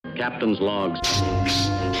Captain's logs.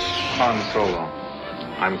 Han Solo.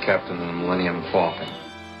 I'm captain of the Millennium Falcon.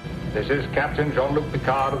 This is Captain Jean-Luc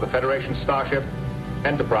Picard of the Federation starship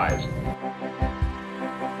Enterprise.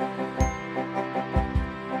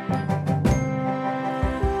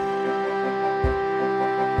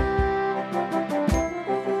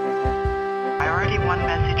 Priority 1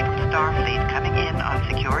 message from Starfleet coming in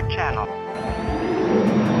on secured channel.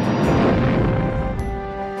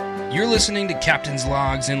 You're listening to Captain's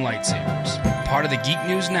Logs and Lightsabers, part of the Geek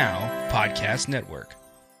News Now podcast network.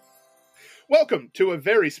 Welcome to a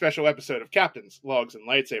very special episode of Captain's Logs and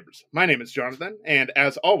Lightsabers. My name is Jonathan, and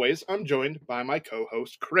as always, I'm joined by my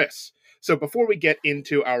co-host, Chris. So before we get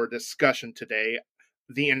into our discussion today,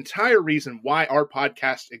 the entire reason why our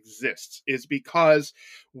podcast exists is because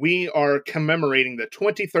we are commemorating the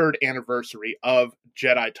 23rd anniversary of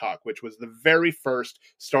Jedi Talk, which was the very first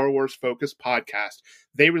Star Wars-focused podcast.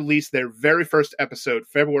 They released their very first episode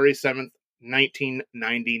February 7th,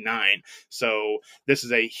 1999. So this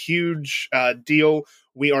is a huge deal.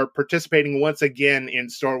 We are participating once again in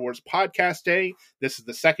Star Wars Podcast Day. This is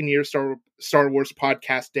the second year Star Wars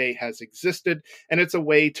Podcast Day has existed, and it's a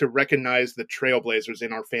way to recognize the trailblazers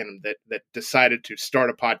in our fandom that decided to start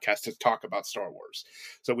a podcast to talk about Star Wars.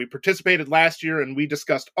 So we participated last year, and we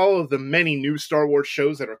discussed all of the many new Star Wars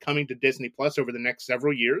shows that are coming to Disney Plus over the next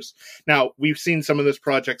several years. Now, we've seen some of those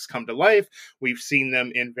projects come to life. We've seen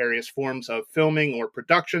them in various forms of filming or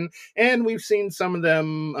production, and we've seen some of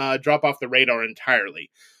them drop off the radar entirely.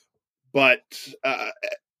 But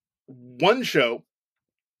one show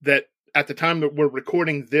that at the time that we're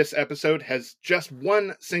recording this episode has just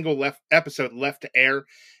one single episode left to air,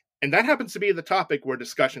 and that happens to be the topic we're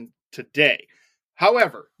discussing today.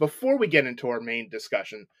 However, before we get into our main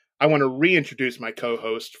discussion, I want to reintroduce my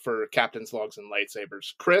co-host for Captain's Logs and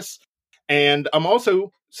Lightsabers, Chris, and I'm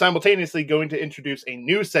also simultaneously going to introduce a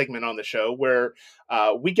new segment on the show where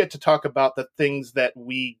we get to talk about the things that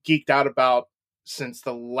we geeked out about since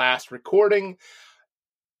the last recording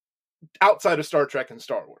outside of Star Trek and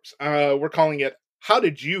Star Wars. We're calling it, How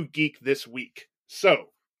Did You Geek This Week? So,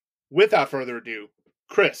 without further ado,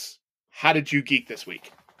 Chris, how did you geek this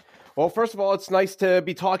week? Well, first of all, it's nice to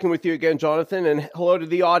be talking with you again, Jonathan, and hello to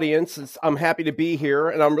the audience. I'm happy to be here,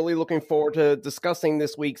 and I'm really looking forward to discussing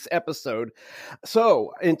this week's episode.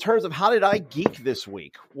 So, in terms of how did I geek this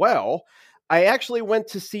week? Well, I actually went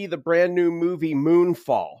to see the brand new movie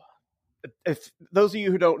Moonfall. If those of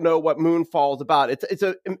you who don't know what Moonfall is about, it's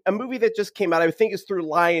a movie that just came out. I think it's through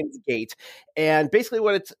Lionsgate, and basically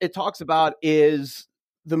what it talks about is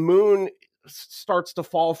the moon starts to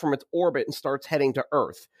fall from its orbit and starts heading to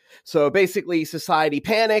Earth. So basically, society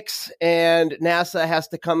panics, and NASA has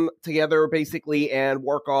to come together basically and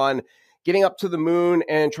work on getting up to the moon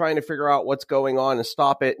and trying to figure out what's going on and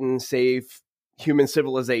stop it and save human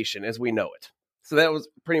civilization as we know it. So that was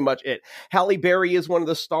pretty much it. Halle Berry is one of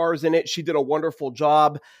the stars in it. She did a wonderful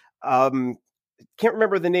job. Can't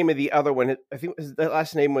remember the name of the other one. I think the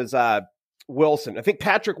last name was Wilson. I think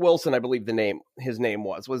Patrick Wilson, I believe his name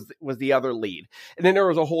was the other lead. And then there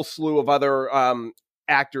was a whole slew of other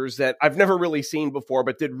actors that I've never really seen before,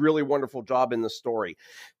 but did really wonderful job in the story.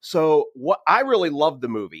 So what I really loved the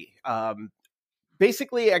movie.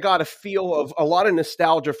 Basically, I got a feel of a lot of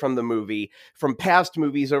nostalgia from the movie, from past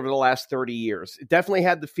movies over the last 30 years. It definitely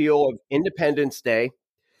had the feel of Independence Day,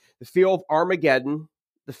 the feel of Armageddon,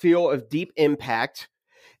 the feel of Deep Impact,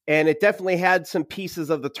 and it definitely had some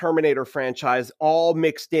pieces of the Terminator franchise all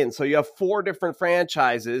mixed in. So you have 4 different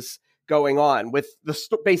franchises going on with the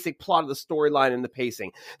basic plot of the storyline and the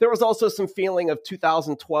pacing. There was also some feeling of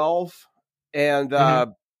 2012, and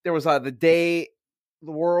there was the day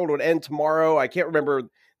the world would end tomorrow. I can't remember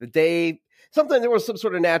the day. There was some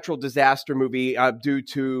sort of natural disaster movie due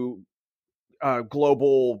to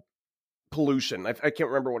global pollution. I can't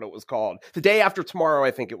remember what it was called. The Day After Tomorrow, I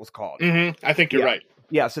think it was called. Mm-hmm. I think you're right.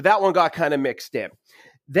 Yeah, so that one got kind of mixed in.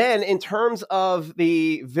 Then in terms of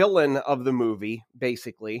the villain of the movie,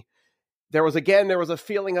 basically, there was a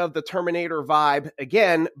feeling of the Terminator vibe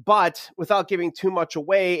again, but without giving too much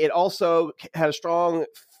away, it also had a strong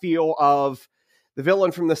feel of the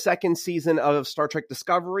villain from the second season of Star Trek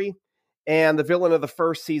Discovery and the villain of the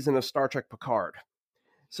first season of Star Trek Picard.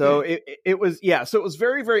 So it was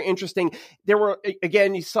very, very interesting. There were,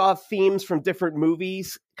 again, you saw themes from different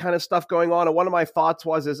movies kind of stuff going on. And one of my thoughts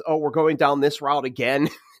was, we're going down this route again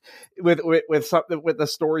with the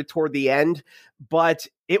story toward the end. But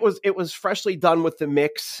it was freshly done with the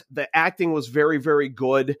mix. The acting was very, very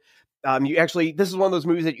good. This is one of those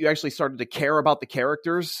movies that you actually started to care about the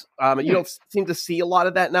characters. You don't seem to see a lot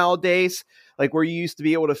of that nowadays. like where you used to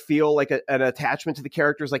be able to feel like an attachment to the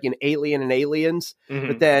characters, like in Alien and Aliens. Mhm.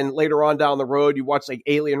 But then later on down the road, you watch like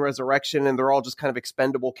Alien Resurrection, and they're all just kind of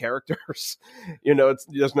expendable characters.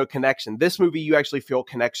 There's no connection. This movie, you actually feel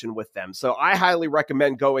connection with them. So I highly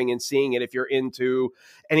recommend going and seeing it if you're into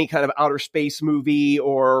any kind of outer space movie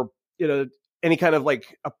or any kind of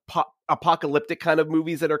like apocalyptic kind of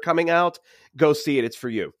movies that are coming out. Go see it. It's for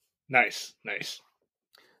you. Nice.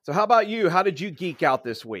 So how about you? How did you geek out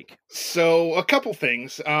this week? So a couple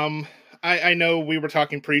things. I know we were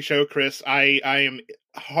talking pre-show, Chris. I am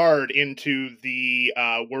hard into the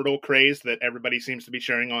Wordle craze that everybody seems to be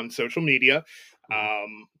sharing on social media.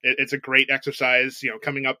 It's a great exercise,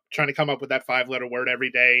 trying to come up with that 5-letter word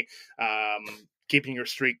every day. Keeping your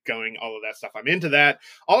streak going, all of that stuff. I'm into that.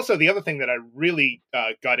 Also, the other thing that I really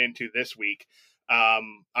got into this week,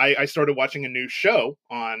 I started watching a new show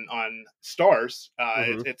on Starz.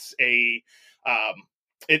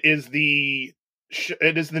 It is the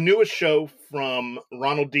newest show from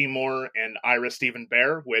Ronald D. Moore and Ira Stephen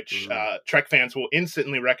Bear, which Trek fans will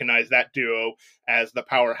instantly recognize that duo as the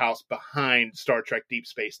powerhouse behind Star Trek Deep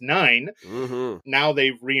Space Nine. Now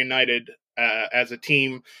they've reunited as a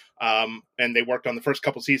team, and they worked on the first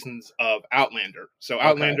couple seasons of Outlander. So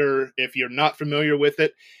Outlander, if you're not familiar with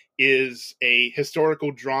it, is a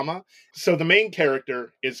historical drama. So the main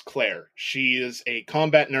character is Claire. She is a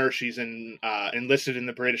combat nurse. She's enlisted in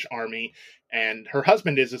the British Army, and her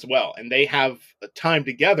husband is as well. And they have a time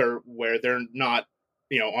together where they're not,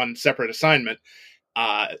 on separate assignment.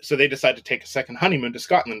 So they decide to take a second honeymoon to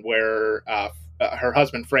Scotland, where her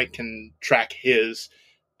husband Frank can track his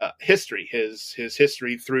history, his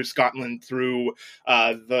history through Scotland, through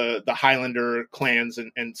the Highlander clans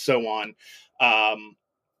and so on.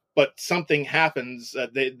 But something happens.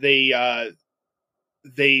 They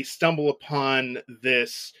stumble upon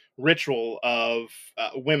this ritual of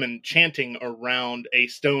women chanting around a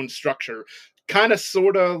stone structure. Kind of,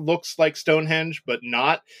 sort of looks like Stonehenge, but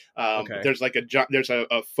not. There's like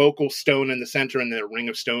a focal stone in the center, and then a ring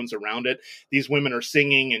of stones around it. These women are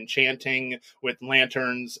singing and chanting with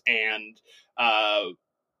lanterns, and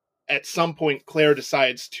at some point, Claire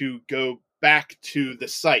decides to go back to the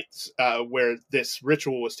sites where this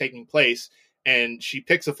ritual was taking place, and she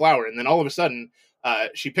picks a flower, and then all of a sudden,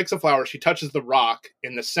 she picks a flower, she touches the rock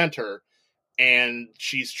in the center, and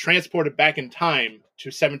she's transported back in time to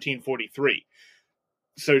 1743.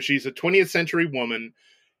 So she's a 20th century woman,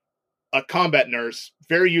 a combat nurse,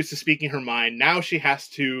 very used to speaking her mind. Now she has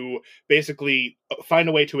to basically find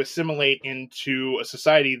a way to assimilate into a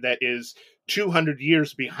society that is 200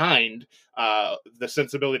 years behind the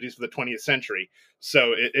sensibilities of the 20th century.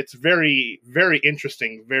 So it's very, very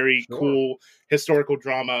interesting, very cool historical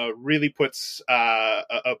drama. Really puts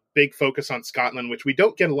a big focus on Scotland, which we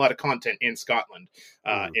don't get a lot of content in Scotland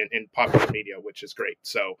in popular media, which is great.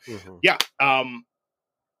 So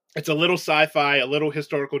it's a little sci-fi, a little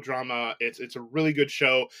historical drama. It's a really good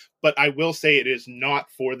show, but I will say it is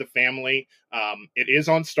not for the family. It is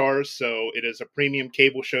on Starz, so it is a premium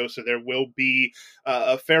cable show, so there will be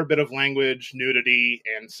a fair bit of language, nudity,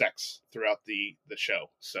 and sex throughout the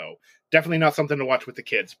show. So definitely not something to watch with the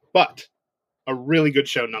kids, but a really good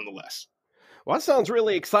show nonetheless. Well, that sounds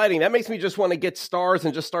really exciting. That makes me just want to get Starz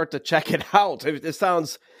and just start to check it out. It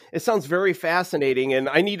sounds very fascinating, and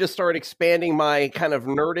I need to start expanding my kind of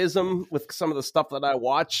nerdism with some of the stuff that I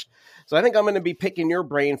watch. So I think I'm going to be picking your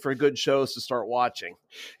brain for good shows to start watching.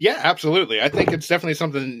 Yeah, absolutely. I think it's definitely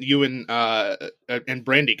something you and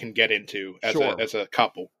Brandy can get into as a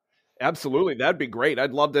couple. Absolutely. That'd be great.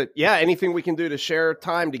 I'd love to. Yeah, anything we can do to share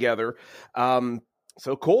time together.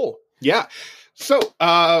 So cool. Yeah. So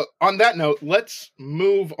on that note, let's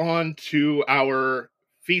move on to our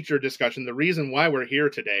feature discussion, the reason why we're here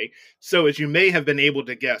today. So as you may have been able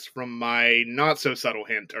to guess from my not so subtle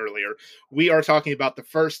hint earlier, we are talking about the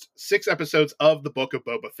first 6 episodes of the Book of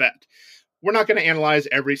Boba Fett. We're not going to analyze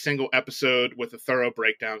every single episode with a thorough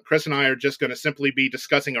breakdown. Chris and I are just going to simply be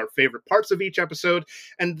discussing our favorite parts of each episode,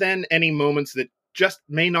 and then any moments that just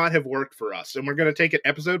may not have worked for us. And we're going to take it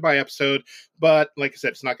episode by episode, but like I said,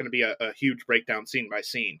 it's not going to be a huge breakdown scene by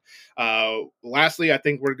scene. Lastly, I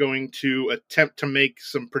think we're going to attempt to make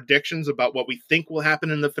some predictions about what we think will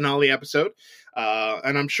happen in the finale episode.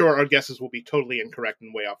 And I'm sure our guesses will be totally incorrect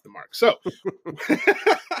and way off the mark. So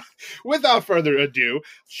without further ado,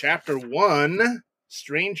 Chapter 1,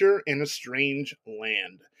 Stranger in a Strange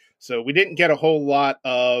Land. So we didn't get a whole lot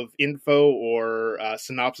of info or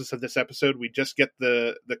synopsis of this episode. We just get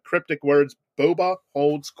the cryptic words, Boba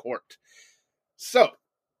holds court. So,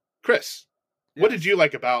 Chris, What did you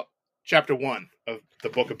like about Chapter 1 of the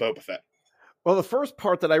Book of Boba Fett? Well, the first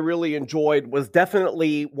part that I really enjoyed was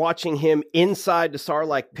definitely watching him inside the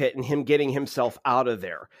Sarlacc pit and him getting himself out of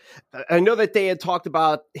there. I know that they had talked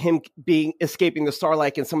about him escaping the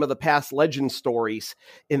Sarlacc in some of the past legend stories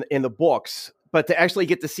in the books, but to actually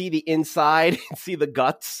get to see the inside and see the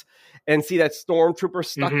guts and see that stormtrooper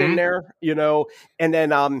stuck in there, and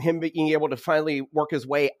then him being able to finally work his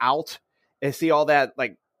way out and see all that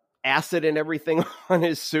like acid and everything on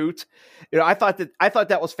his suit. I thought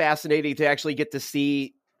that was fascinating to actually get to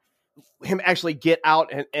see him actually get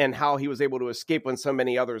out and how he was able to escape when so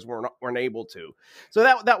many others weren't able to. So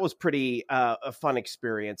that was pretty a fun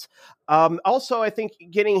experience. Also, I think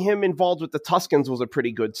getting him involved with the Tuskens was a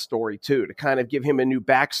pretty good story too, to kind of give him a new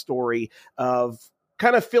backstory of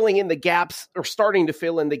kind of filling in the gaps, or starting to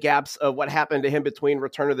fill in the gaps of what happened to him between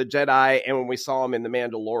Return of the Jedi and when we saw him in The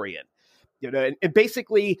Mandalorian. And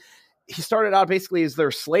basically, he started out basically as their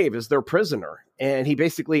slave, as their prisoner, and he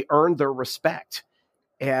basically earned their respect.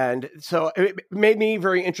 And so it made me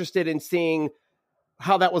very interested in seeing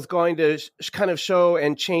how that was going to kind of show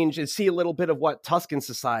and change and see a little bit of what Tusken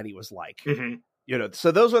society was like.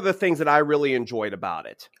 So those are the things that I really enjoyed about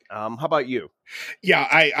it. How about you? Yeah,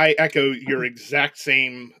 I echo your exact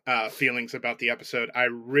same feelings about the episode. I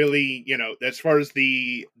really, as far as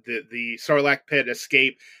the Sarlacc pit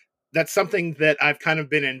escape, that's something that I've kind of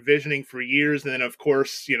been envisioning for years. And then, of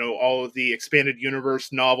course, all of the expanded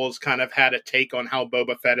universe novels kind of had a take on how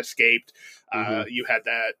Boba Fett escaped. You had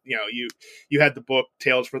that, you had the book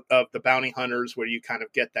Tales of the Bounty Hunters, where you kind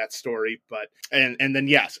of get that story. But and then,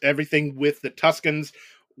 yes, everything with the Tuskens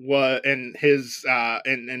and his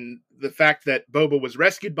and the fact that Boba was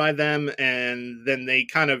rescued by them, and then they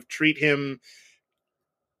kind of treat him,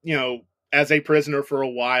 as a prisoner for a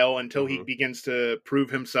while until he begins to prove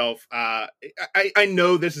himself. I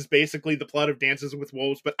know this is basically the plot of Dances with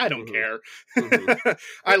Wolves, but I don't care.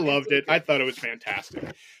 I loved it. I thought it was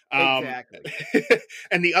fantastic. Exactly.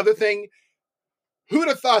 And the other thing, who'd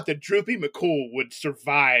have thought that Droopy McCool would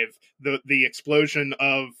survive the explosion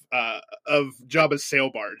of Jabba's sail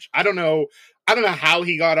barge? I don't know how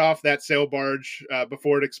he got off that sail barge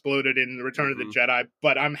before it exploded in Return of the Jedi,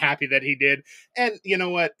 but I'm happy that he did. And you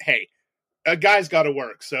know what? Hey, a guy's got to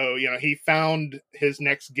work. So, he found his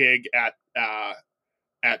next gig at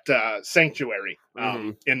Sanctuary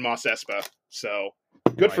in Mos Espa. So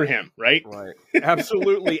good for him, right? Right.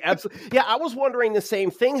 Absolutely. Absolutely. Yeah, I was wondering the same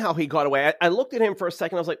thing, how he got away. I looked at him for a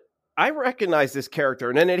second. I was like, I recognize this character.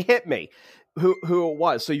 And then it hit me who it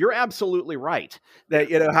was. So you're absolutely right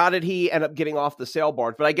that, how did he end up getting off the sail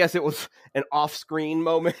barge? But I guess it was an off-screen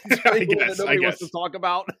moment that nobody wants to talk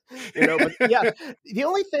about, but yeah, the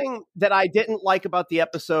only thing that I didn't like about the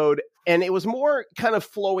episode, and it was more kind of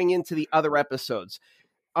flowing into the other episodes,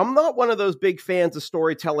 I'm not one of those big fans of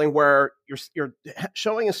storytelling where you're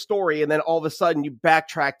showing a story and then all of a sudden you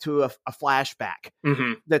backtrack to a flashback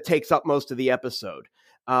that takes up most of the episode.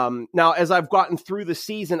 Now, as I've gotten through the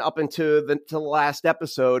season up into the last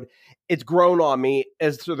episode, it's grown on me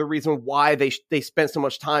as to the reason why they spent so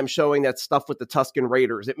much time showing that stuff with the Tusken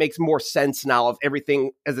Raiders. It makes more sense now of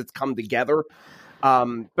everything as it's come together.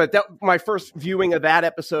 But my first viewing of that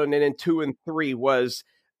episode and then in 2 and 3 was,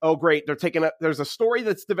 oh, great, there's a story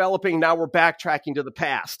that's developing. Now we're backtracking to the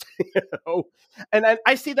past. And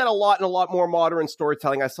I see that a lot in a lot more modern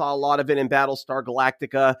storytelling. I saw a lot of it in Battlestar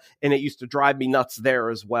Galactica, and it used to drive me nuts there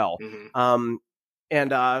as well. But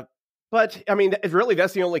I mean, really,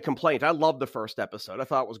 that's the only complaint. I loved the first episode. I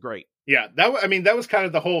thought it was great. Yeah, that was kind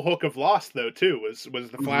of the whole hook of Lost, though, too, was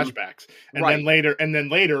the flashbacks, and then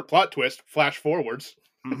later, plot twist, flash forwards.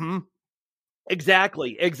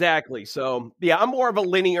 Exactly. So yeah, I'm more of a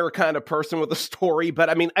linear kind of person with a story, but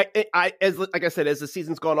I mean, like I said, as the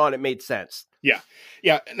season's gone on, it made sense. Yeah.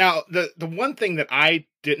 Now, the one thing that I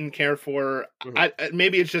didn't care for,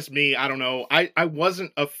 maybe it's just me, I don't know. I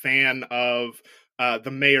wasn't a fan of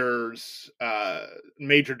the mayor's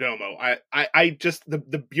major domo. I just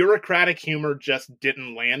the bureaucratic humor just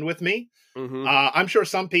didn't land with me. I'm sure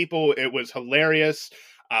some people, it was hilarious.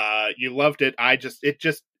 You loved it.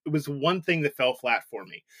 It was one thing that fell flat for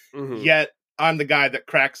me. Yet I'm the guy that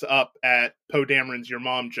cracks up at Poe Dameron's "your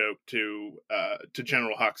mom" joke to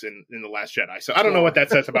General Hux in The Last Jedi. So I don't know what that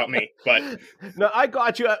says about me, but no, I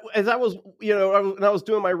got you. As I was, when I was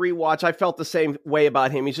doing my rewatch, I felt the same way about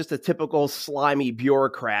him. He's just a typical slimy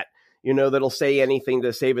bureaucrat, that'll say anything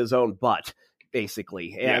to save his own butt,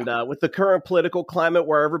 basically. And with the current political climate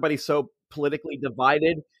where everybody's so politically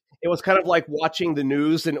divided, it was kind of like watching the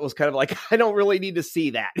news, and it was kind of like, I don't really need to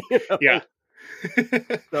see that. Yeah.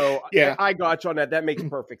 So Yeah. I got you on that. That makes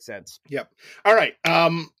perfect sense. Yep. All right.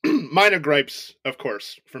 Minor gripes, of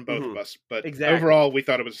course, from both of us, but Exactly. overall, we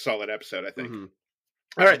thought it was a solid episode, I think. Mhm.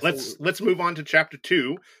 All right, Absolutely. let's move on to chapter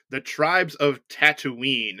 2, the Tribes of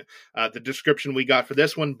Tatooine. The description we got for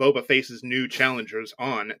this one: Boba faces new challengers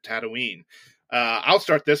on Tatooine. I'll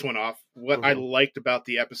start this one off. What I liked about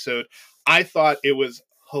the episode, I thought it was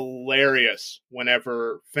hilarious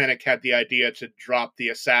whenever Fennec had the idea to drop the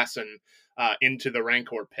assassin into the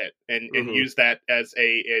Rancor pit and use that as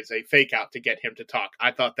a fake out to get him to talk.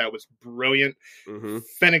 I thought that was brilliant.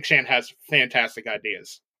 Fennec Shand has fantastic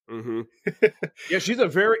ideas. Yeah, she's a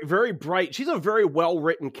very, very bright. She's a very well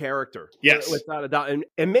written character. Yes, without a doubt.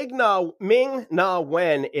 And Ming Na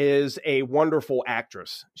Wen is a wonderful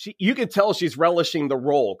actress. You can tell she's relishing the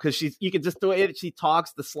role because you can just the way that she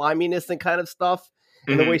talks, the sliminess and kind of stuff,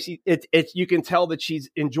 and the way you can tell that she's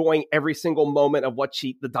enjoying every single moment of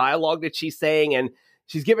the dialogue that she's saying, and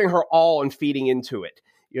she's giving her all and feeding into it.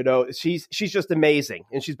 You know, she's just amazing,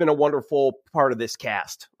 and she's been a wonderful part of this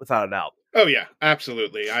cast, without a doubt. Oh yeah,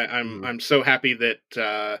 absolutely. I'm so happy that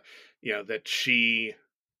that she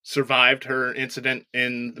survived her incident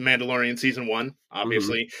in The Mandalorian season 1,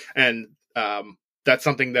 obviously, and that's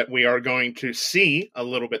something that we are going to see a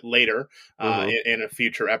little bit later in a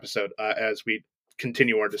future episode as we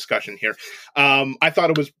continue our discussion here. I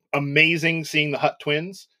thought it was amazing seeing the Hutt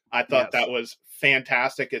twins. I thought that was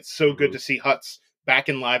fantastic. It's so good to see Hutts back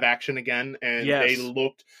in live action again, and they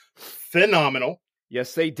looked phenomenal.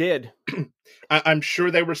 Yes, they did. I'm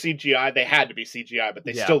sure they were CGI. They had to be CGI, but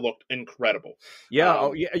they still looked incredible.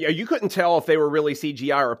 Yeah, you couldn't tell if they were really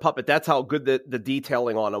CGI or a puppet. That's how good the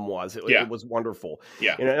detailing on them was. It was wonderful.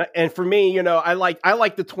 Yeah, and for me, I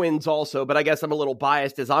like the twins also, but I guess I'm a little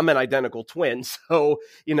biased as I'm an identical twin. So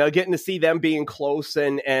getting to see them being close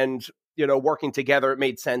and working together, it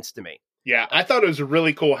made sense to me. Yeah, I thought it was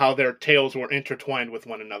really cool how their tails were intertwined with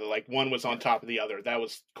one another. Like one was on top of the other. That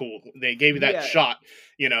was cool. They gave you that shot,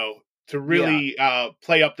 to really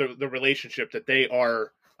play up the relationship that they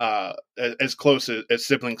are as close as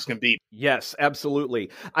siblings can be. Yes,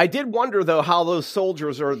 absolutely. I did wonder, though, how those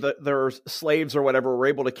soldiers or their slaves or whatever were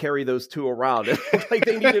able to carry those two around. It looked like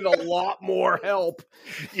they needed a lot more help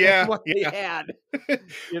than what they had.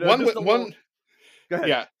 One. Go ahead.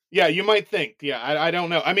 Yeah. Yeah, you might think. Yeah, I don't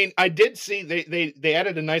know. I mean, I did see they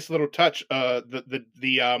added a nice little touch.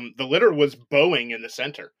 The litter was bowing in the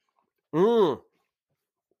center.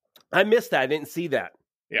 I missed that. I didn't see that.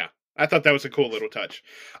 Yeah, I thought that was a cool little touch.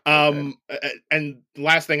 And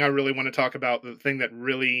last thing I really want to talk about, the thing that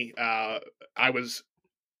really I was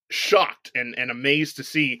shocked and amazed to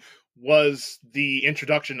see was the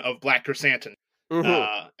introduction of Black Chrysanthemum.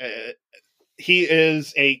 He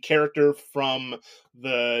is a character from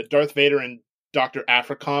the Darth Vader and Dr.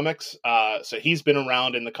 Aphra comics. So he's been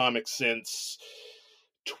around in the comics since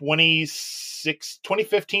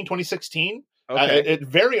 2015, 2016.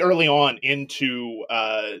 Very early on into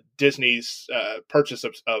Disney's purchase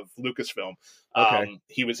of Lucasfilm.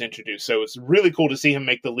 He was introduced. So it's really cool to see him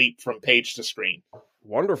make the leap from page to screen.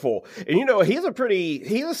 Wonderful. And he's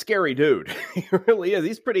a scary dude. He really is.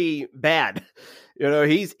 He's pretty bad.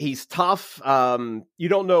 He's tough. You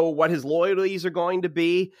don't know what his loyalties are going to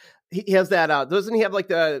be. He has that doesn't he have like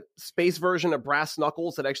the space version of Brass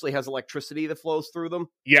Knuckles that actually has electricity that flows through them?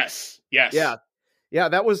 Yes. Yeah,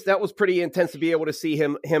 that was pretty intense to be able to see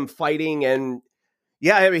him fighting. And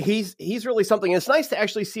yeah, I mean, he's really something. It's nice to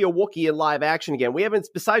actually see a Wookiee in live action again. We haven't,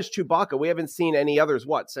 besides Chewbacca, we haven't seen any others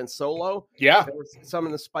since Solo. Yeah, there was some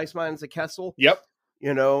in the Spice Mines of Kessel. Yep.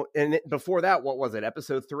 And before that, what was it?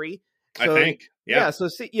 Episode 3. I think. Yeah. So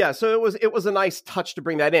it was a nice touch to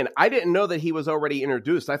bring that in. I didn't know that he was already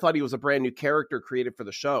introduced. I thought he was a brand new character created for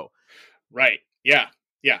the show. Right. Yeah.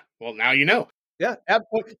 Yeah. Well, now you know. Yeah,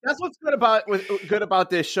 absolutely. That's what's good about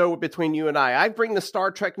this show between you and I. I bring the Star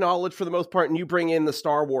Trek knowledge for the most part, and you bring in the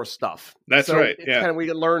Star Wars stuff. That's right. Yeah, we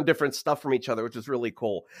can learn different stuff from each other, which is really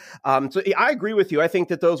cool. So I agree with you. I think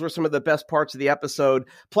that those were some of the best parts of the episode.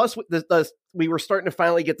 Plus, we were starting to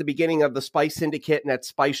finally get the beginning of the Spice Syndicate and that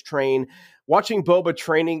Spice Train. Watching Boba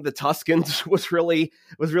training the Tuskens was really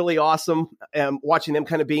awesome. Watching them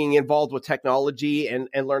kind of being involved with technology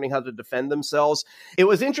and learning how to defend themselves. It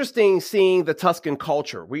was interesting seeing the Tusken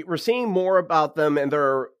culture. We're seeing more about them and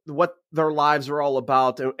what their lives are all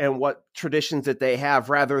about and what traditions that they have,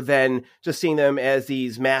 rather than just seeing them as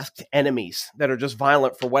these masked enemies that are just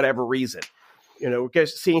violent for whatever reason. We're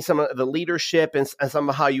seeing some of the leadership and some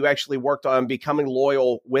of how you actually worked on becoming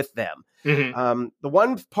loyal with them. Mm-hmm. The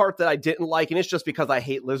one part that I didn't like, and it's just because I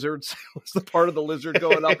hate lizards, was the part of the lizard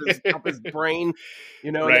going up his brain,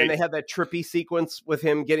 Right. And then they had that trippy sequence with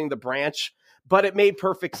him getting the branch. but it made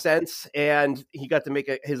perfect sense, and he got to make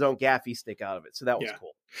his own gaffy stick out of it. So that was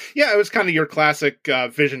cool. Yeah, it was kind of your classic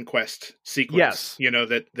Vision Quest sequence,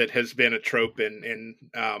 yes. that has been a trope in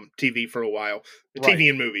TV for a while. Right. TV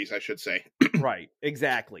and movies, I should say. Right.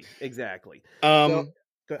 Exactly. So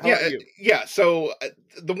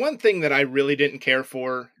the one thing that I really didn't care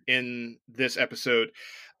for in this episode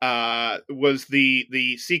was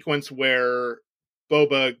the sequence where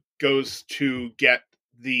Boba goes to get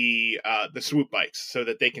the swoop bikes so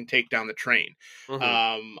that they can take down the train.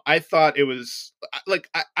 Mm-hmm. I thought it was like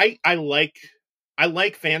I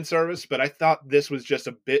like fan service, but I thought this was just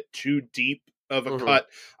a bit too deep of a cut.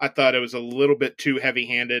 I thought it was a little bit too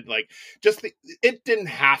heavy-handed. Like, it didn't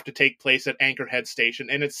have to take place at Anchorhead Station,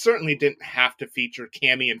 and it certainly didn't have to feature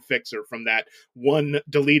Cammy and Fixer from that one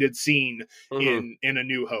deleted scene in A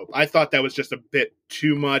New Hope. I thought that was just a bit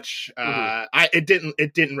too much. It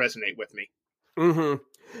didn't resonate with me.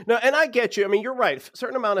 No, and I get you. I mean, you're right. A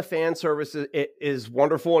certain amount of fan service is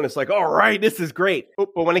wonderful, and it's like, all right, this is great.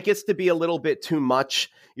 But when it gets to be a little bit too much,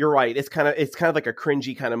 you're right. It's kind of like a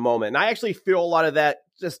cringy kind of moment. And I actually feel a lot of that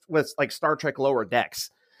just with like Star Trek Lower Decks.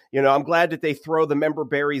 I'm glad that they throw the member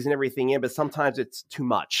berries and everything in, but sometimes it's too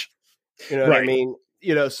much. You know what I mean?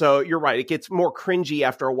 So you're right. It gets more cringy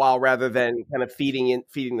after a while rather than kind of feeding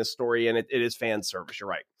the story, and it is fan service. You're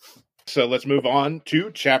right. So let's move on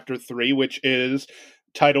to Chapter 3, which is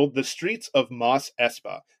titled The Streets of Mos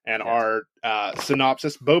Espa. And our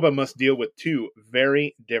synopsis, Boba must deal with two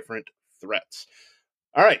very different threats.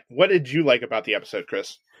 All right. What did you like about the episode,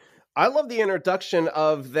 Chris? I love the introduction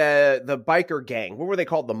of the biker gang. What were they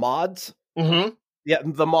called? The Mods? Mm-hmm. Yeah,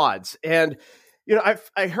 the Mods. And,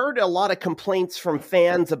 I heard a lot of complaints from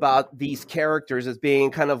fans about these characters as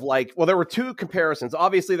being kind of like, well, there were two comparisons.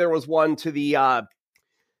 Obviously, there was one to the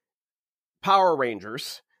Power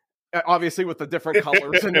Rangers, obviously with the different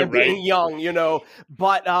colors and them being young,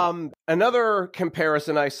 but another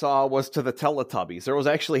comparison I saw was to the Teletubbies. There was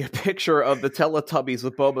actually a picture of the Teletubbies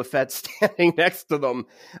with Boba Fett standing next to them,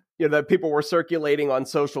 that people were circulating on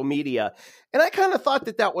social media. And I kind of thought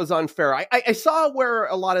that was unfair. I saw where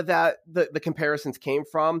a lot of that, the comparisons came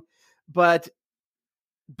from, but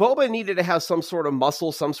Boba needed to have some sort of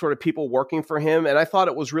muscle, some sort of people working for him. And I thought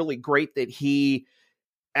it was really great that he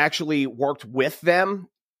actually worked with them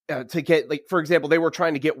to get, like, for example, they were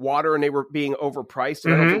trying to get water and they were being overpriced.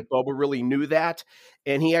 And I don't think Boba really knew that.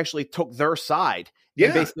 And he actually took their side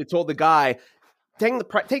and basically told the guy, take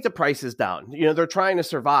the prices down. They're trying to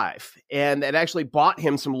survive. And it actually bought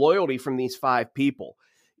him some loyalty from these five people.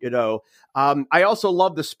 I also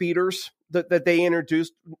love the speeders that they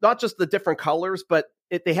introduced, not just the different colors, but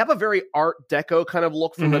they have a very Art Deco kind of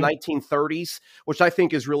look from the 1930s, which I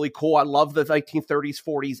think is really cool. I love the 1930s,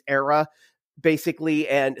 40s era, basically.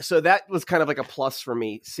 And so that was kind of like a plus for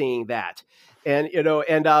me seeing that. And,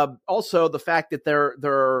 also the fact that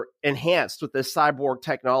they're enhanced with this cyborg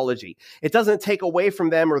technology. It doesn't take away from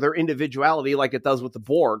them or their individuality like it does with the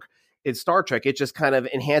Borg in Star Trek. It just kind of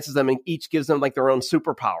enhances them and each gives them like their own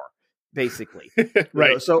superpower, basically.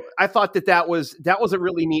 Right. So I thought that was a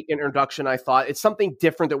really neat introduction. I thought it's something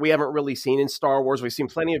different that we haven't really seen in Star Wars. We've seen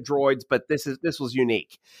plenty of droids, but this was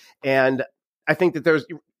unique. And I think that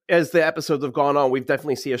as the episodes have gone on, we've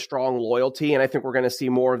definitely see a strong loyalty, and I think we're going to see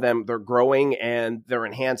more of them. They're growing and their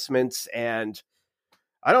enhancements, and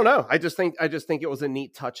I don't know. I just think it was a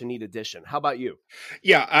neat touch, a neat addition. How about you?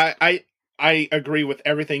 Yeah, I agree with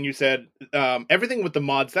everything you said. Everything with the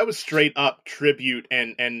mods, that was straight up tribute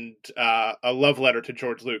and a love letter to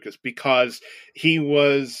George Lucas, because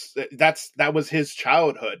that was his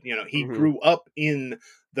childhood. He grew up in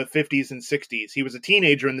the 50s and 60s. He was a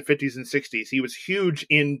teenager in the 50s and 60s. He was huge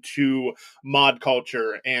into mod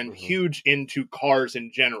culture and huge into cars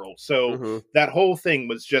in general. So that whole thing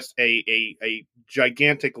was just a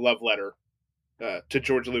gigantic love letter to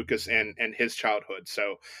George Lucas and his childhood.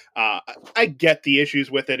 So I get the issues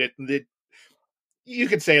with it. You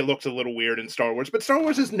could say it looks a little weird in Star Wars, but Star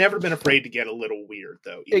Wars has never been afraid to get a little weird,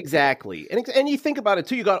 though. Exactly. And you think about it,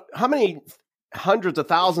 too. You got how many hundreds of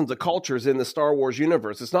thousands of cultures in the Star Wars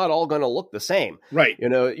universe. It's not all going to look the same. Right.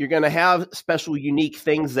 You're going to have special, unique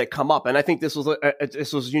things that come up. And I think this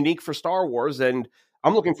was unique for Star Wars, and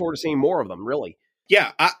I'm looking forward to seeing more of them, really.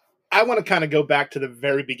 Yeah. I want to kind of go back to the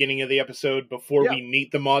very beginning of the episode before we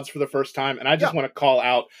meet the mods for the first time. And I just want to call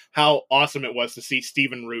out how awesome it was to see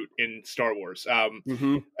Stephen Root in Star Wars.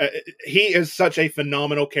 He is such a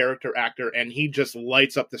phenomenal character actor, and he just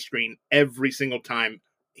lights up the screen every single time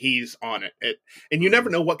he's on it. And you never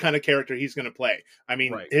know what kind of character he's going to play. I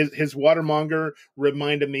mean, Right. his Watermonger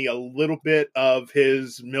reminded me a little bit of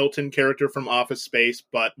his Milton character from Office Space,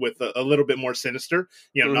 but with a little bit more sinister.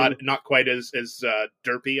 Not quite as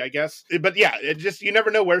derpy, I guess. But yeah, it just, you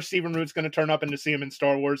never know where Stephen Root's going to turn up and to see him in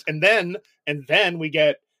Star Wars. And then we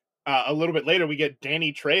get a little bit later, we get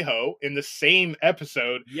Danny Trejo in the same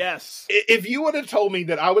episode. Yes. If you would have told me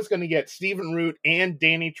that I was going to get Stephen Root and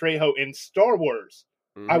Danny Trejo in Star Wars,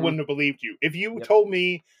 I wouldn't have believed you. If you told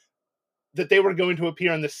me that they were going to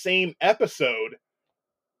appear in the same episode,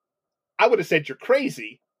 I would have said you're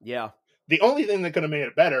crazy. Yeah. The only thing that could have made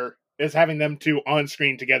it better is having them two on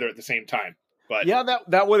screen together at the same time. But yeah,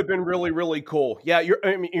 that would have been really, really cool. Yeah,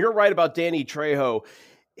 you're right about Danny Trejo.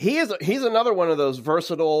 He's another one of those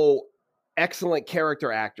versatile, excellent character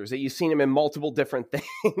actors that you've seen him in multiple different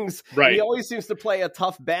things. Right. And he always seems to play a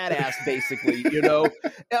tough badass, basically,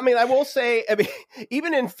 I mean, I will say,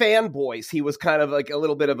 even in Fanboys, he was kind of like a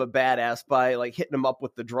little bit of a badass by like hitting him up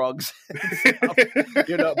with the drugs. And stuff.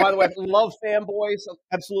 By the way, I love Fanboys.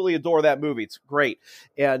 Absolutely adore that movie. It's great.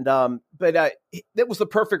 And, but it was the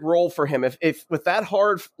perfect role for him. If with that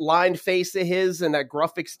hard lined face of his and that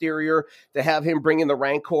gruff exterior, to have him bring in the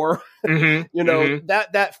Rancor,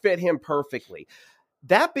 that fit him perfectly.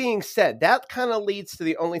 That being said, that kind of leads to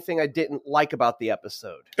the only thing I didn't like about the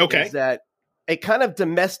episode. Okay. Is that it kind of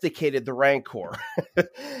domesticated the Rancor.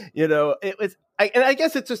 It was, and I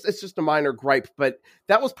guess it's just a minor gripe, but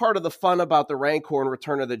that was part of the fun about the Rancor in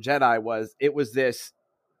Return of the Jedi. It was this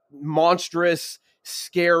monstrous,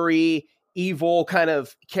 scary, evil kind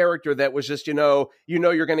of character that was just, you're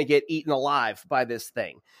going to get eaten alive by this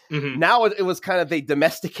thing. Mm-hmm. Now it was kind of, they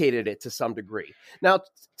domesticated it to some degree. Now,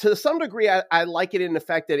 to some degree, I like it in the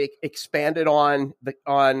fact that it expanded on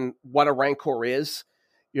what a Rancor is,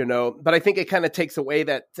 but I think it kind of takes away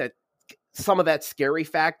that some of that scary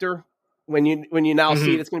factor. When you now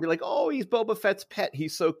see it, it's going to be like, oh, he's Boba Fett's pet.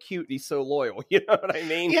 He's so cute. He's so loyal. You know what I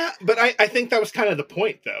mean? Yeah, but I think that was kind of the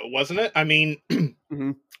point, though, wasn't it? I mean,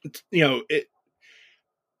 Danny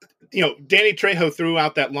Trejo threw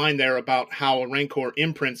out that line there about how a Rancor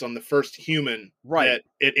imprints on the first human that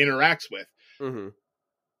it interacts with. Mm-hmm.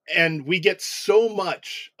 And we get so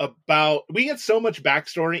much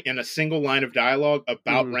backstory in a single line of dialogue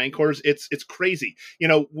about Rancors. It's crazy.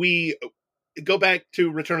 We go back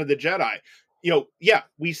to Return of the Jedi.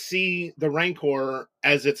 We see the Rancor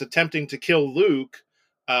as it's attempting to kill Luke.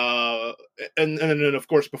 And then, of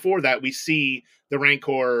course, before that, we see the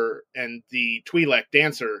Rancor and the Twi'lek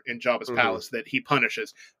dancer in Jabba's palace that he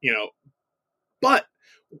punishes, But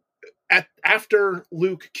after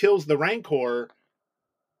Luke kills the Rancor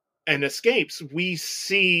and escapes, we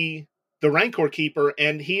see the Rancor keeper,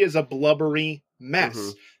 and he is a blubbery mess.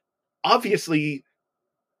 Mm-hmm. Obviously,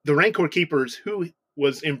 the Rancor keepers who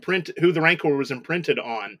the Rancor was imprinted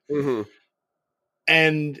on. Mm-hmm.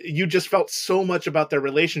 And you just felt so much about their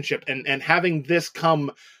relationship, and having this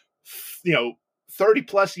come, 30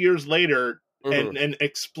 plus years later and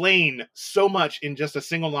explain so much in just a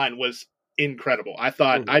single line was incredible.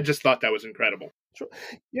 I just thought that was incredible. Sure.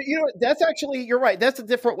 That's actually, you're right. That's a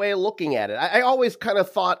different way of looking at it. I always kind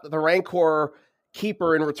of thought the Rancor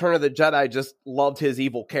keeper in Return of the Jedi just loved his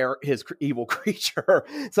evil creature.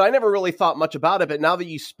 So I never really thought much about it, but now that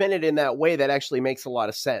you spin it in that way, that actually makes a lot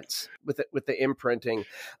of sense with the imprinting.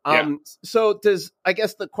 So I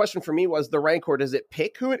guess the question for me was, the Rancor, does it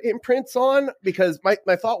pick who it imprints on? Because my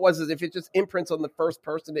thought was, if it just imprints on the first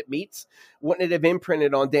person it meets, wouldn't it have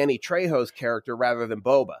imprinted on Danny Trejo's character rather than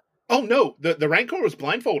Boba? Oh no, the Rancor was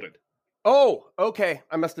blindfolded. Oh, okay.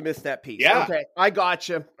 I must have missed that piece. Yeah. Okay. I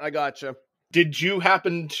gotcha. Did you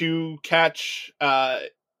happen to catch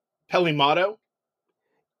Peli Motto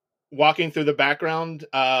walking through the background?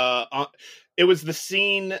 It was the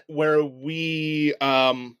scene where where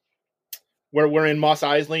we're in Mos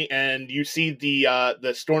Eisley, and you see the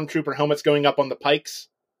stormtrooper helmets going up on the pikes.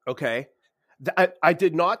 Okay. I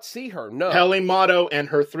did not see her. No. Peli Motto and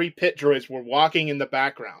her 3 pit droids were walking in the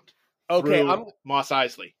background. Okay. Mos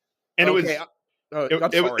Eisley, and okay.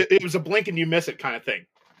 it was a blink and you miss it kind of thing.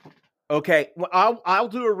 Okay, well, I'll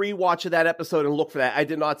do a rewatch of that episode and look for that. I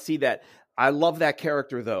did not see that. I love that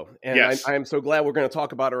character, though, and yes. I am so glad we're going to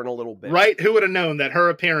talk about her in a little bit. Right? Who would have known that her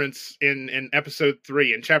appearance in episode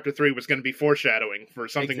 3, in chapter 3, was going to be foreshadowing for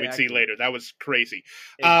something we'd see later? That was crazy.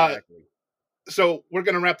 Exactly. So we're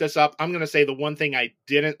going to wrap this up. I'm going to say the one thing I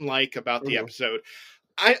didn't like about the episode.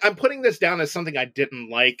 I'm putting this down as something I didn't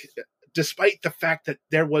like, despite the fact that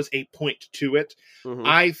there was a point to it.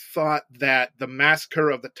 I thought that the massacre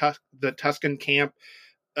of the Tusken camp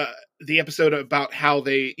the episode about how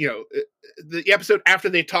they, the episode after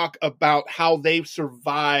they talk about how they've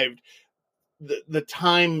survived the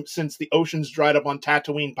time since the oceans dried up on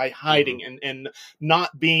Tatooine by hiding and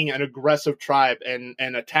not being an aggressive tribe and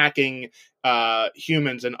attacking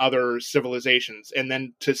humans and other civilizations, and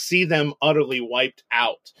then to see them utterly wiped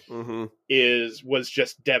out was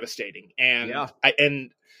just devastating. And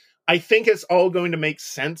I think it's all going to make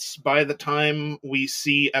sense by the time we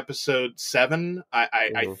see episode 7.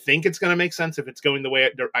 I think it's going to make sense if it's going the way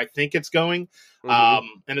I think it's going.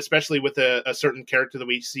 And especially with a certain character that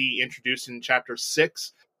we see introduced in chapter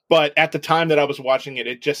 6. But at the time that I was watching it,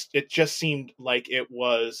 it just seemed like it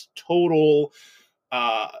was totally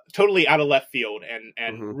out of left field,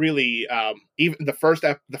 and really even the first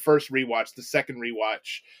rewatch, the second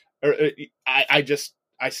rewatch,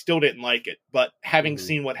 I still didn't like it, but having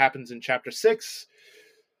seen what happens in chapter 6,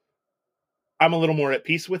 I'm a little more at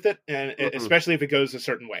peace with it, and especially if it goes a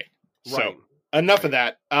certain way. Right. So enough of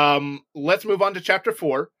that. Let's move on to chapter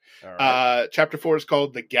 4. Right. Chapter 4 is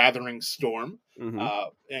called The Gathering Storm.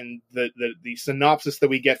 And the synopsis that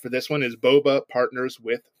we get for this one is Boba partners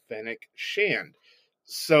with Fennec Shand.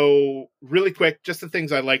 So really quick, just the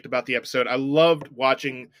things I liked about the episode. I loved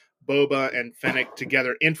watching Boba and Fennec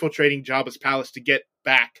together infiltrating Jabba's palace to get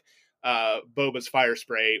back Boba's fire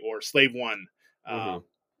spray, or Slave One.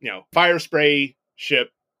 Fire spray ship.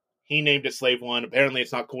 He named it Slave One. Apparently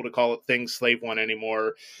it's not cool to call it things Slave One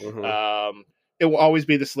anymore. It will always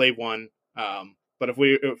be the Slave One. But if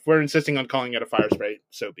we're insisting on calling it a fire spray,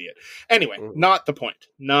 so be it. Anyway, not the point.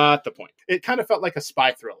 It kind of felt like a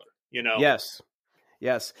spy thriller,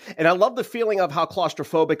 Yes. And I love the feeling of how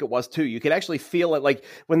claustrophobic it was too. You could actually feel it, like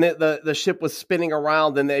when the ship was spinning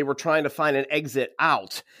around and they were trying to find an exit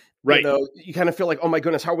out. Right. You kind of feel like, oh my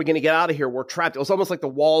goodness, how are we going to get out of here? We're trapped. It was almost like the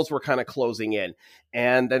walls were kind of closing in.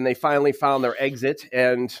 And then they finally found their exit,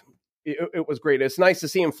 and it was great. It's nice to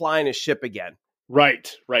see him flying his ship again.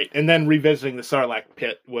 Right. And then revisiting the Sarlacc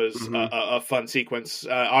pit was a fun sequence.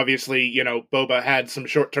 Obviously, Boba had some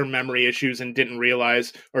short-term memory issues and didn't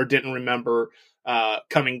realize or didn't remember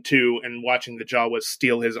coming to and watching the Jawas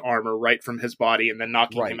steal his armor right from his body and then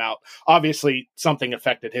knocking him out. Obviously, something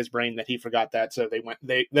affected his brain that he forgot that. So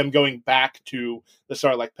them going back to the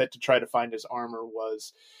Sarlacc pit to try to find his armor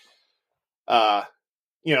was,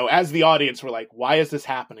 as the audience were like, why is this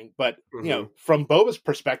happening? But, from Boba's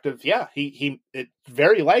perspective, it's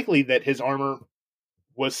very likely that his armor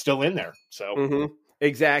was still in there. So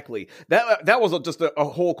exactly. That was just a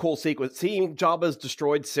whole cool sequence. Seeing Jabba's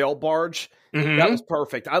destroyed sail barge, that was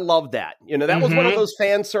perfect. I love that. That was one of those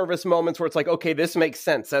fan service moments where it's like, okay, this makes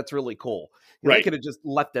sense. That's really cool. They could have just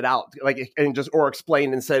left it out, or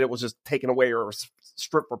explained and said it was just taken away or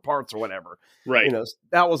stripped for parts or whatever. Right.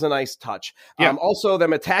 That was a nice touch. Yeah. Also,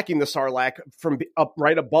 them attacking the Sarlacc from up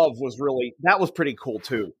right above that was pretty cool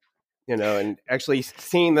too. And actually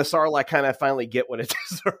seeing the Sarlacc kind of finally get what it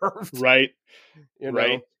deserved. Right.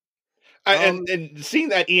 Right. And seeing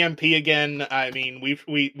that EMP again, I mean,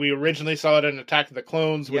 we originally saw it in Attack of the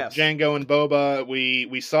Clones with Jango and Boba.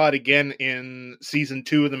 We saw it again in season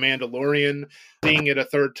 2 of The Mandalorian. Seeing it a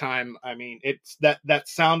third time, I mean, it's that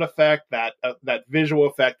sound effect, that visual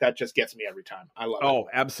effect, that just gets me every time. I love it. Oh,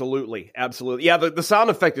 absolutely. Yeah, the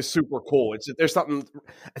sound effect is super cool. It's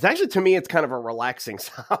actually, to me, it's kind of a relaxing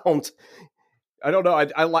sound. I don't know.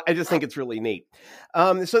 I just think it's really neat.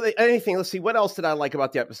 Let's see. What else did I like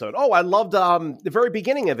about the episode? Oh, I loved the very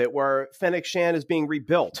beginning of it where Fennec Shand is being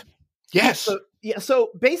rebuilt. Yes. So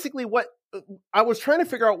basically what I was trying to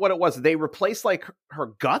figure out what it was. They replaced like her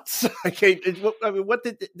guts. What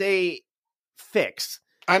did they fix?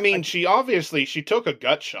 I mean, she took a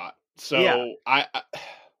gut shot. So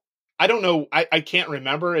I don't know. I can't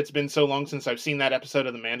remember. It's been so long since I've seen that episode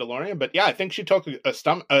of The Mandalorian. But yeah, I think she took a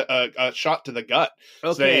shot to the gut.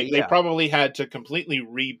 Okay, so they probably had to completely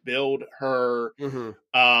rebuild her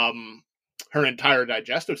her entire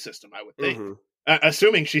digestive system, I would think.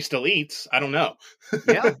 Assuming she still eats. I don't know.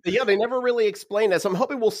 yeah, they never really explained that. So I'm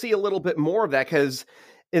hoping we'll see a little bit more of that, because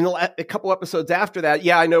in a couple episodes after that,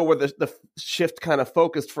 I know where the shift kind of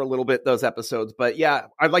focused for a little bit, those episodes. But yeah,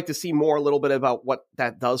 I'd like to see more, a little bit about what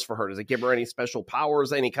that does for her. Does it give her any special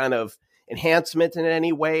powers, any kind of enhancement in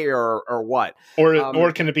any way, or what?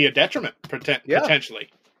 Or can it be a detriment, potentially?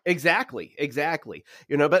 Exactly.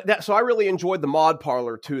 So I really enjoyed the mod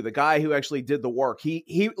parlor too. The guy who actually did the work,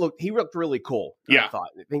 he looked really cool. Yeah. I thought.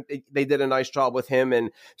 I think they did a nice job with him, and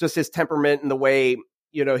just his temperament and the way,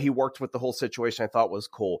 he worked with the whole situation, I thought was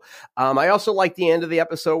cool. I also liked the end of the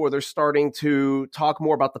episode where they're starting to talk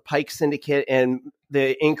more about the Pike Syndicate and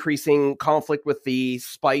the increasing conflict with the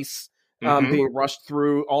Spice being rushed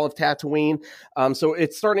through all of Tatooine. So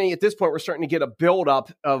it's starting, at this point, we're starting to get a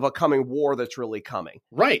buildup of a coming war that's really coming.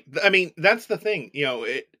 Right. I mean, that's the thing.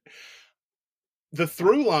 The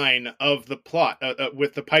through line of the plot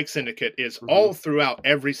with the Pike Syndicate is all throughout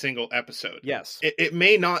every single episode. Yes. It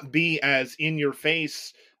may not be as in your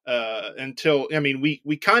face until, I mean,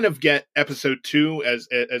 we kind of get episode 2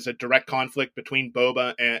 as a direct conflict between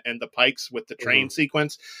Boba and the Pikes with the train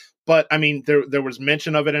sequence. But I mean, there was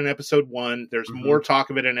mention of it in episode 1. There's more talk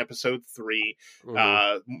of it in episode 3.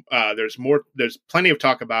 There's plenty of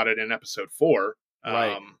talk about it in episode 4.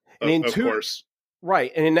 Right. Of course.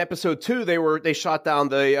 Right. And in episode 2, they shot down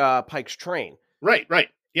the Pike's train. Right.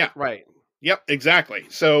 Yeah. Right. Yep, exactly.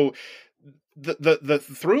 So the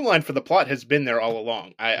through line for the plot has been there all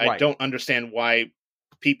along. I don't understand why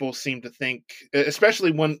people seem to think,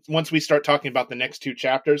 especially once we start talking about the next 2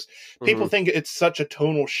 chapters, people think it's such a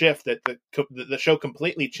tonal shift that the show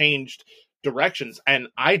completely changed directions, and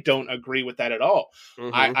I don't agree with that at all.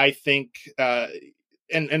 I think,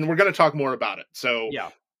 and we're going to talk more about it. So,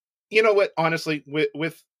 you know what? Honestly,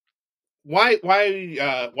 with why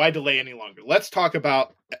delay any longer? Let's talk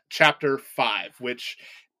about chapter 5, which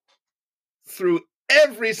threw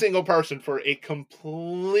every single person for a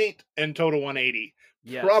complete and total 180.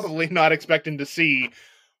 Yes. Probably not expecting to see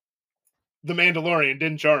The Mandalorian,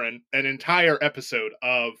 Din Djarin, an entire episode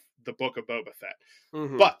of the Book of Boba Fett.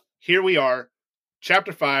 But here we are,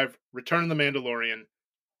 chapter 5, Return of the Mandalorian.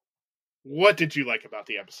 What did you like about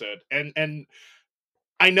the episode? And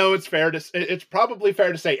I know it's probably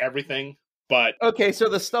fair to say everything, but okay. So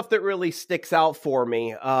the stuff that really sticks out for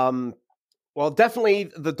me, well,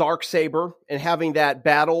 definitely the Darksaber and having that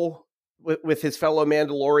battle with his fellow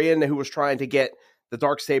Mandalorian who was trying to get the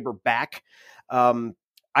Darksaber back.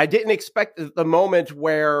 I didn't expect the moment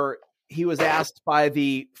where he was asked by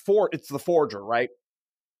it's the Forger, right?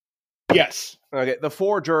 Yes. Okay, the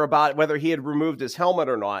Forger, about whether he had removed his helmet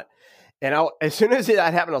or not. And as soon as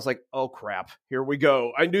that happened, I was like, oh, crap, here we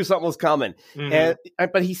go. I knew something was coming.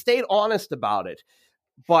 But he stayed honest about it.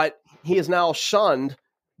 But he is now shunned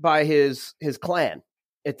by his clan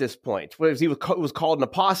at this point. He was called an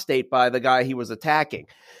apostate by the guy he was attacking.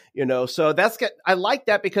 So I like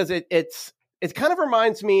that because it kind of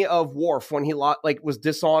reminds me of Worf when he was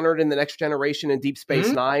dishonored in The Next Generation in Deep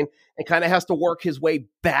Space Nine and kind of has to work his way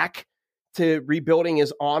back to rebuilding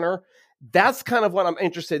his honor. That's kind of what I'm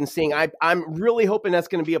interested in seeing. I'm really hoping that's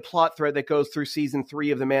going to be a plot thread that goes through season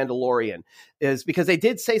 3 of The Mandalorian, is because they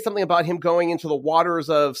did say something about him going into the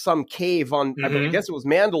waters of some cave on, I guess it was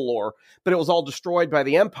Mandalore, but it was all destroyed by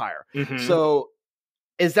the Empire. So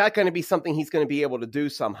is that going to be something he's going to be able to do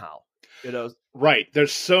somehow? Right.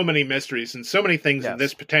 There's so many mysteries and so many things that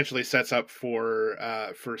this potentially sets up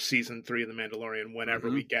for season 3 of The Mandalorian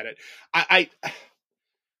whenever we get it. I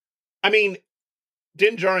mean,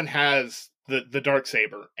 Din Djarin has the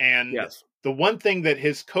Darksaber, and the one thing that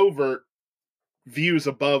his covert views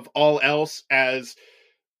above all else as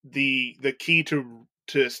the key to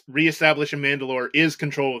reestablish in Mandalore is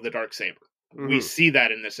control of the Darksaber. We see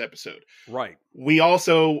that in this episode. Right. We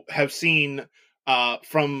also have seen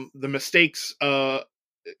from the mistakes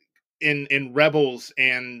in Rebels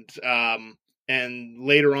and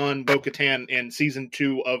later on Bo-Katan in season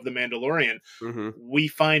 2 of The Mandalorian, we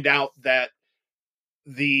find out that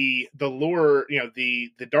the lure,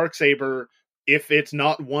 the Darksaber, if it's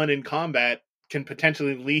not won in combat, can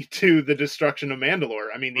potentially lead to the destruction of Mandalore.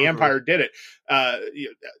 I mean, the Empire did it.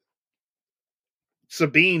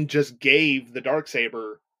 Sabine just gave the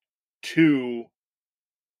Darksaber to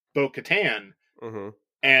Bo-Katan,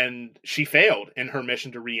 and she failed in her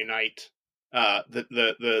mission to reunite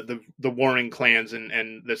the warring clans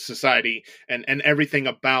and the society and everything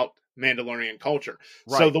about Mandalorian culture.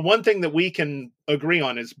 Right. So the one thing that we can agree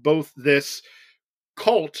on is both this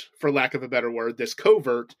cult, for lack of a better word, this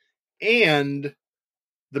covert, and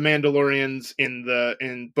the Mandalorians in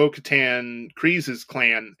Bo-Katan Kryze's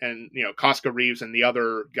clan, and Koska Reeves and the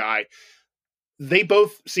other guy, they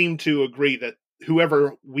both seem to agree that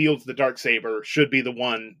whoever wields the Darksaber should be the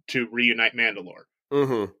one to reunite Mandalore.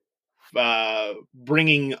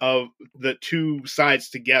 Bringing of the two sides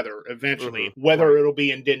together eventually, whether it'll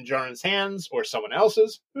be in Din Djarin's hands or someone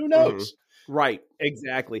else's, who knows? Right,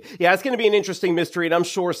 exactly. Yeah, it's going to be an interesting mystery, and I'm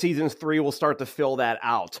sure season 3 will start to fill that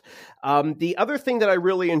out. The other thing that I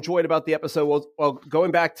really enjoyed about the episode was,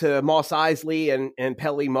 going back to Mos Eisley and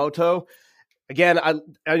Peli Motto. Again,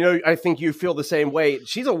 I think you feel the same way.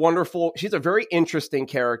 She's a very interesting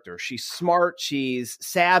character. She's smart, she's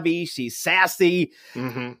savvy, she's sassy.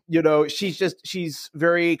 She's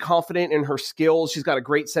very confident in her skills. She's got a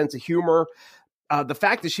great sense of humor. the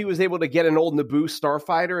fact that she was able to get an old Naboo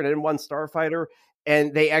starfighter, an N1 starfighter,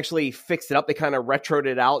 and they actually fixed it up. They kind of retroed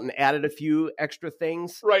it out and added a few extra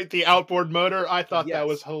things. Right, the outboard motor. I thought that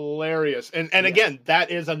was hilarious. And again,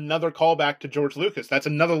 that is another callback to George Lucas. That's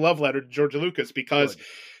another love letter to George Lucas because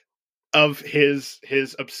of his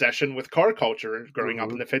obsession with car culture growing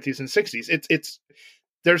up in the 50s and 60s. It's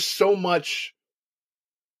there's so much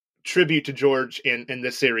tribute to George in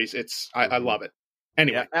this series. I love it.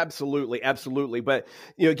 Anyway. Yeah, absolutely. But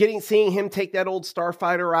seeing him take that old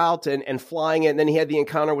starfighter out and flying it, and then he had the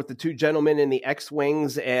encounter with the two gentlemen in the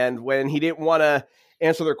X-wings, and when he didn't want to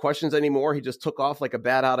answer their questions anymore, he just took off like a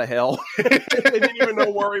bat out of hell. They didn't even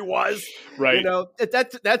know where he was. Right.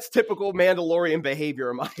 That's typical Mandalorian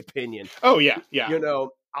behavior, in my opinion. Oh yeah.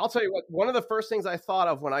 I'll tell you what. One of the first things I thought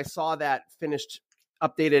of when I saw that finished,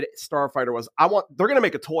 updated starfighter was, they're going to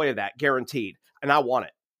make a toy of that, guaranteed, and I want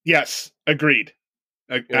it. Yes, agreed.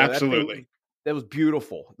 Absolutely. That was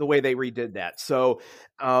beautiful the way they redid that. So,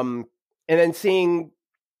 and then seeing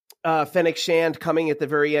Fennec Shand coming at the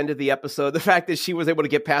very end of the episode, the fact that she was able to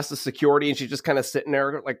get past the security and she's just kind of sitting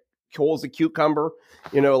there like cool as a cucumber,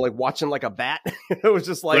 like watching like a bat. It was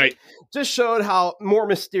just like, just showed how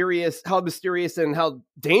mysterious and how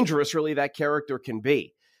dangerous really that character can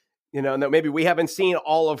be. And that maybe we haven't seen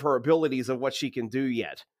all of her abilities of what she can do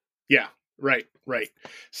yet. Yeah. Right.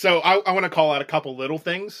 So I want to call out a couple little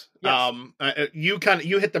things. Yes. You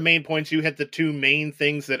hit the main points. You hit the two main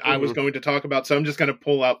things that I was going to talk about. So I'm just going to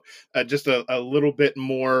pull up just a little bit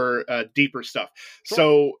more deeper stuff. Sure.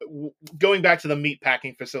 So going back to the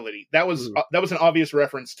meatpacking facility, that was an obvious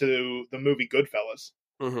reference to the movie Goodfellas.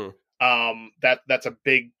 That's a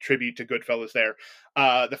big tribute to Goodfellas there.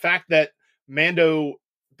 The fact that Mando,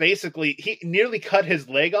 basically, he nearly cut his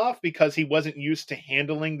leg off because he wasn't used to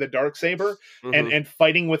handling the Darksaber and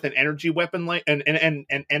fighting with an energy weapon like an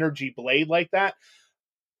energy blade like that.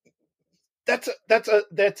 That's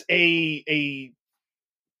a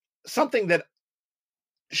something that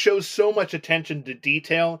shows so much attention to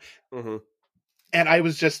detail, and I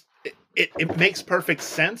was just it makes perfect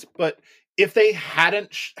sense. But if they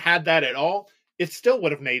hadn't had that at all, it still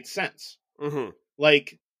would have made sense.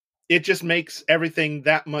 Like, it just makes everything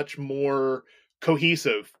that much more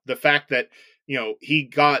cohesive. The fact that, he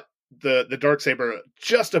got the Darksaber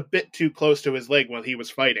just a bit too close to his leg while he was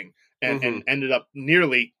fighting and ended up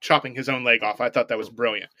nearly chopping his own leg off. I thought that was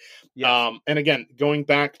brilliant. Yes. And again, going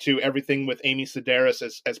back to everything with Amy Sedaris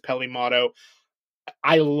as Peli Motto,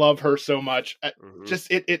 I love her so much. Just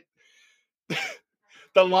it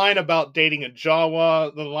the line about dating a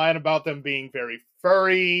Jawa, the line about them being very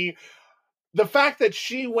furry, the fact that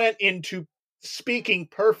she went into speaking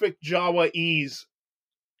perfect Jawa-ese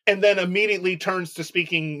and then immediately turns to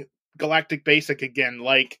speaking Galactic Basic again.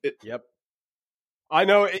 Yep. I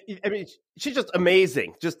know. I mean, she's just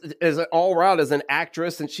amazing, just as all around as an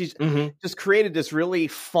actress, and she's just created this really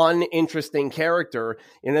fun, interesting character.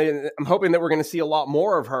 And I'm hoping that we're going to see a lot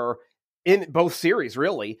more of her in both series,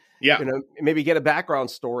 really. Yeah. Maybe get a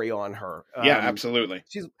background story on her. Yeah, absolutely.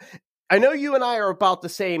 I know you and I are about the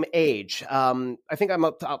same age. I think I'm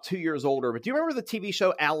about 2 years older, but do you remember the TV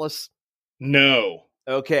show Alice? No.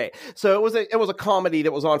 Okay. So it was a comedy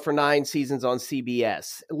that was on for 9 seasons on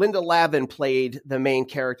CBS. Linda Lavin played the main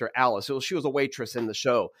character, Alice. She was a waitress in the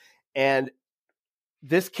show. And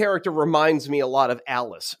this character reminds me a lot of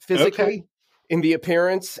Alice, physically, in the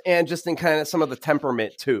appearance, and just in kind of some of the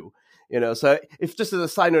temperament too. So if just as a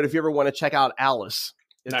side note, if you ever want to check out Alice,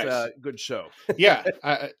 it's a good show. Yeah.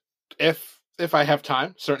 If I have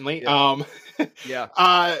time, certainly.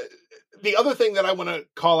 Yeah. The other thing that I want to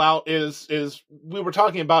call out is we were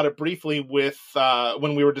talking about it briefly with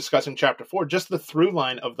when we were discussing Chapter 4, just the through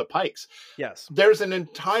line of the Pikes. Yes. There's an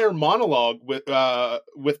entire monologue with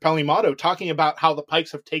Peli Motto talking about how the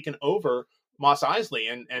Pikes have taken over Mos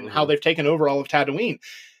Eisley and how they've taken over all of Tatooine.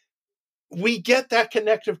 We get that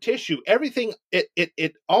connective tissue. Everything,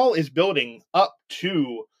 it all is building up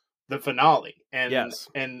to the finale. And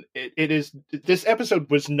and it is, this episode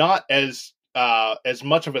was not as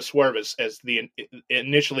much of a swerve as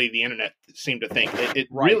initially the internet seemed to think. It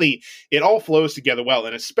really, it all flows together well,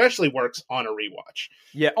 and especially works on a rewatch.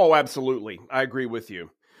 Yeah. Oh, absolutely. I agree with you.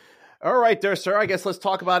 All right, there, sir. I guess let's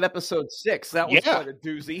talk about episode 6. That was quite a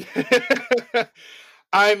doozy.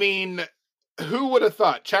 I mean, who would have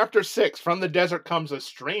thought? Chapter 6, From the Desert Comes a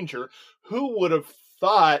Stranger. Who would have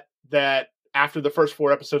thought that after the first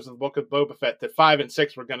 4 episodes of the Book of Boba Fett, that 5 and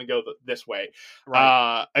 6 were going to go this way?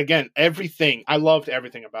 Right. Again, I loved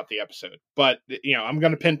everything about the episode, but I'm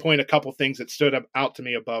going to pinpoint a couple things that stood out to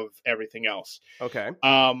me above everything else. Okay.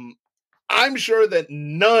 I'm sure that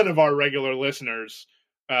none of our regular listeners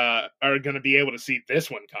are going to be able to see this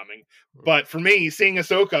one coming. But for me, seeing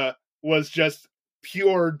Ahsoka was just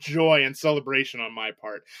pure joy and celebration on my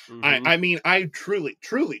part. I mean, I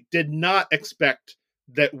truly did not expect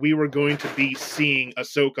that we were going to be seeing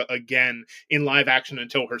Ahsoka again in live action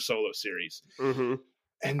until her solo series. And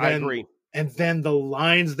then, I agree. And then the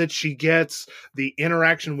lines that she gets, the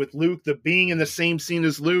interaction with Luke, the being in the same scene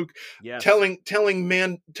as Luke, Yes. telling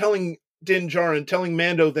Din Djarin, telling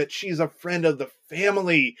Mando that she's a friend of the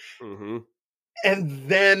family, and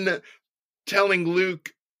then telling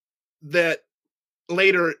Luke that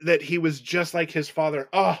later that he was just like his father.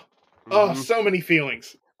 So many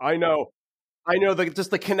feelings. I know that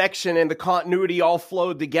just the connection and the continuity all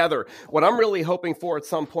flowed together. What I'm really hoping for at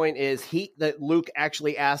some point is that Luke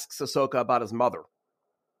actually asks Ahsoka about his mother.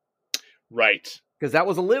 Right. Because that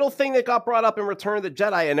was a little thing that got brought up in Return of the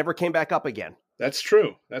Jedi and never came back up again. That's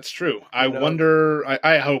true. I wonder,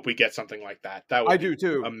 I hope we get something like that. That would I do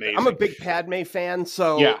too. Amazing. I'm a big Padme fan,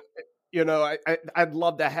 so yeah. I'd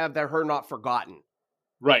love to have her not forgotten.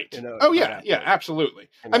 Right. Absolutely.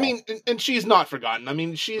 I mean, and she's not forgotten. I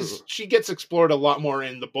mean, she gets explored a lot more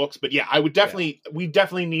in the books, but yeah, we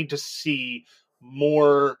definitely need to see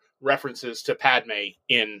more references to Padme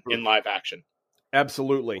in live action.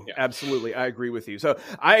 Absolutely. Yeah. Absolutely. I agree with you. So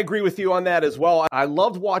I agree with you on that as well. I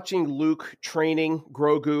loved watching Luke training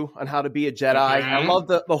Grogu on how to be a Jedi. I love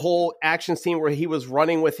the whole action scene where he was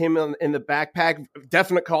running with him in the backpack.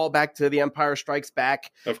 Definite callback to The Empire Strikes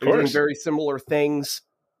Back. Of course. Doing very similar things.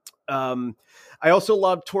 I also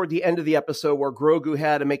loved toward the end of the episode where Grogu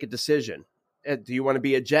had to make a decision. Do you want to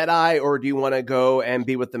be a Jedi or do you want to go and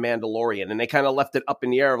be with the Mandalorian? And they kind of left it up in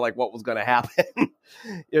the air of like what was going to happen,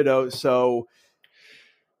 so...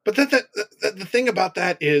 But the thing about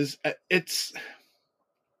that is it's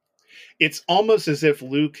almost as if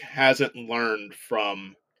Luke hasn't learned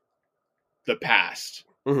from the past.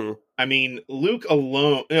 I mean, Luke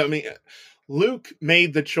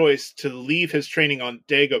made the choice to leave his training on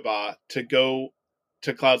Dagobah to go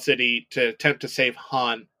to Cloud City to attempt to save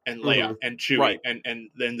Han and Leia and Chewie and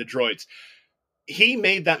then the droids. He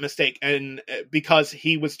made that mistake, and because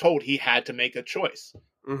he was told he had to make a choice.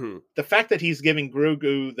 The fact that he's giving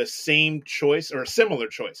Grogu the same choice or a similar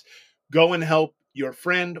choice, go and help your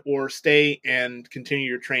friend or stay and continue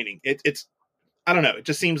your training. It's I don't know. It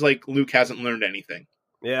just seems like Luke hasn't learned anything.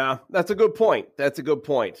 Yeah, that's a good point.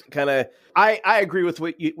 Kind of, I agree with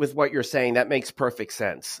what you're saying. That makes perfect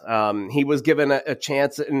sense. He was given a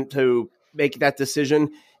chance to make that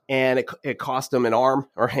decision, and it cost him an arm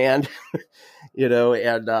or hand,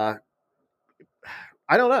 and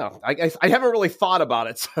I don't know. I haven't really thought about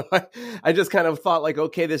it, so I just kind of thought like,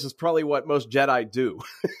 okay, this is probably what most Jedi do.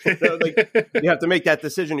 You have to make that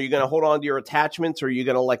decision. Are you going to hold on to your attachments, or are you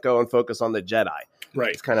going to let go and focus on the Jedi?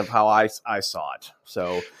 Right. It's kind of how I saw it.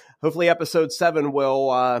 So hopefully episode 7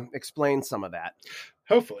 will explain some of that.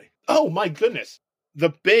 Hopefully. Oh my goodness.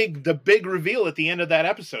 The big reveal at the end of that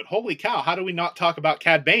episode. Holy cow. How do we not talk about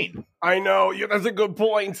Cad Bane? I know. That's a good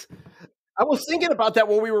point. I was thinking about that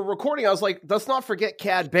when we were recording. I was like, let's not forget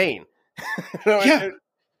Cad Bane. Yeah.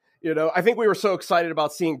 I think we were so excited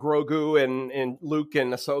about seeing Grogu and Luke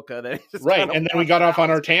and Ahsoka that right. And then we got off on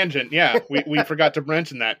our tangent. Yeah, we forgot to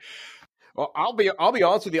mention that. Well, I'll be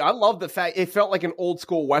honest with you. I love the fact it felt like an old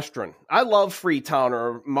school Western. I love Freetown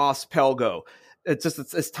or Mos Pelgo. It's just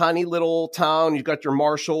this tiny little town. You got your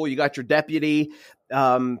marshal, you got your deputy.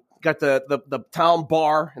 Got the town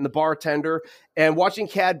bar and the bartender, and watching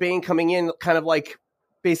Cad Bane coming in kind of like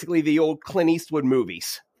basically the old Clint Eastwood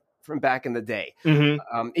movies from back in the day.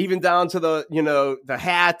 Even down to the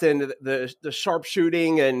hat and the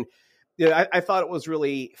sharpshooting. And I thought it was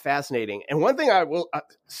really fascinating. And one thing I will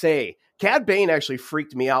say, Cad Bane actually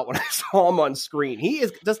freaked me out when I saw him on screen. He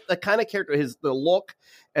is just the kind of character, the look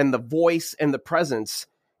and the voice and the presence,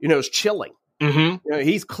 is chilling.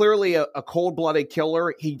 He's clearly a cold-blooded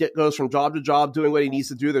killer. He goes from job to job doing what he needs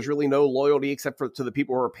to do. There's really no loyalty except to the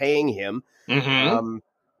people who are paying him. I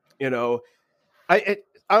don't know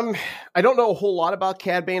a whole lot about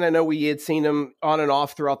Cad Bane. I know we had seen him on and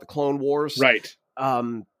off throughout the Clone Wars. Right.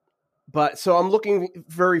 But so I'm looking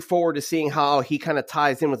very forward to seeing how he kind of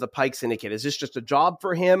ties in with the Pike Syndicate. Is this just a job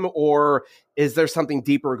for him, or is there something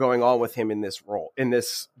deeper going on with him in this role, in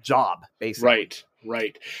this job, basically?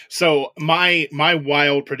 Right. So my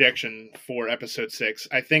wild prediction for episode 6,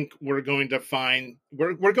 I think we're going to find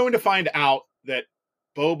out that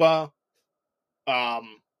Boba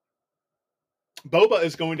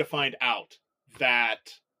is going to find out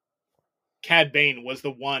that Cad Bane was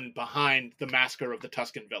the one behind the massacre of the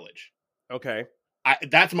Tusken village. Okay.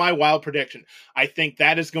 That's my wild prediction. I think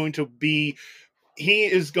that is going to be he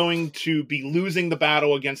is going to be losing the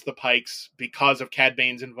battle against the Pikes because of Cad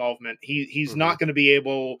Bane's involvement. He's not going to be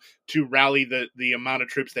able to rally the amount of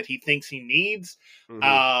troops that he thinks he needs,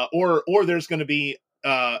 or there's going to be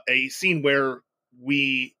a scene where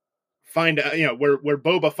we find where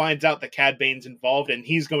Boba finds out that Cad Bane's involved, and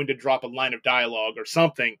he's going to drop a line of dialogue or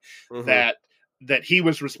something that he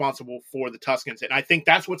was responsible for the Tuskens, and I think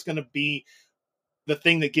that's what's going to be the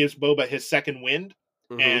thing that gives Boba his second wind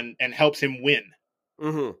and helps him win.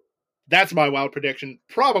 That's my wild prediction.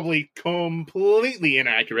 Probably completely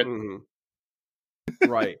inaccurate.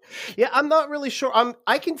 Right. Yeah, I'm not really sure.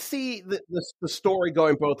 I can see the story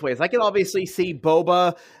going both ways. I can obviously see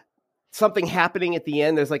Boba, something happening at the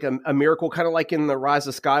end. There's like a miracle, kind of like in the Rise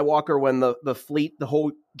of Skywalker when the fleet, the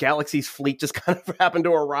whole galaxy's fleet just kind of happened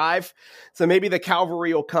to arrive. So maybe the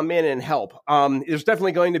cavalry will come in and help. There's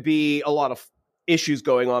definitely going to be a lot of issues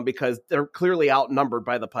going on because they're clearly outnumbered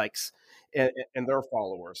by the Pikes and their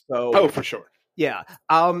followers. So, for sure. Yeah.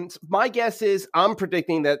 My guess is I'm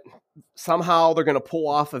predicting that somehow they're going to pull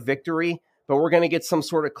off a victory, but we're going to get some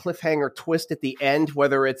sort of cliffhanger twist at the end,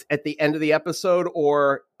 whether it's at the end of the episode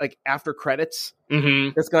or like after credits.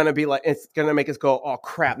 It's going to be like, it's going to make us go, oh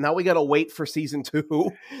crap. Now we got to wait for season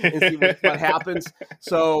 2 and see what happens.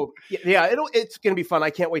 So yeah, it's going to be fun. I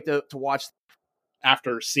can't wait to watch.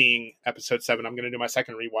 After seeing episode 7, I'm going to do my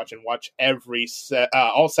second rewatch and watch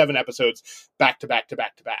all 7 episodes back to back to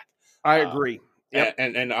back to back. I agree. Yep.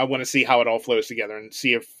 And I want to see how it all flows together and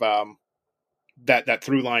see if that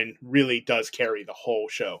through line really does carry the whole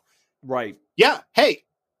show. Right. Yeah. Hey,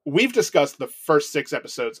 we've discussed the first 6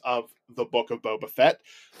 episodes of the Book of Boba Fett.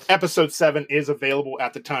 Episode 7 is available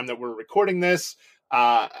at the time that we're recording this.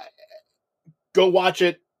 Go watch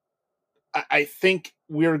it. I think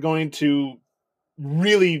we're going to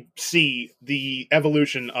really see the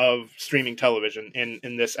evolution of streaming television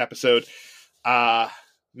in this episode.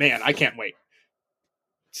 Man, I can't wait.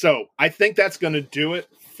 So I think that's going to do it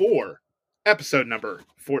for episode number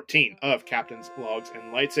 14 of Captain's Logs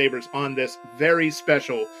and Lightsabers on this very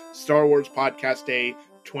special Star Wars Podcast Day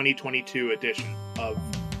 2022 edition of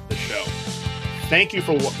the show. Thank you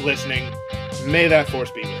for listening. May that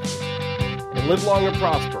force be with you. And live long and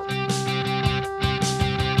prosper.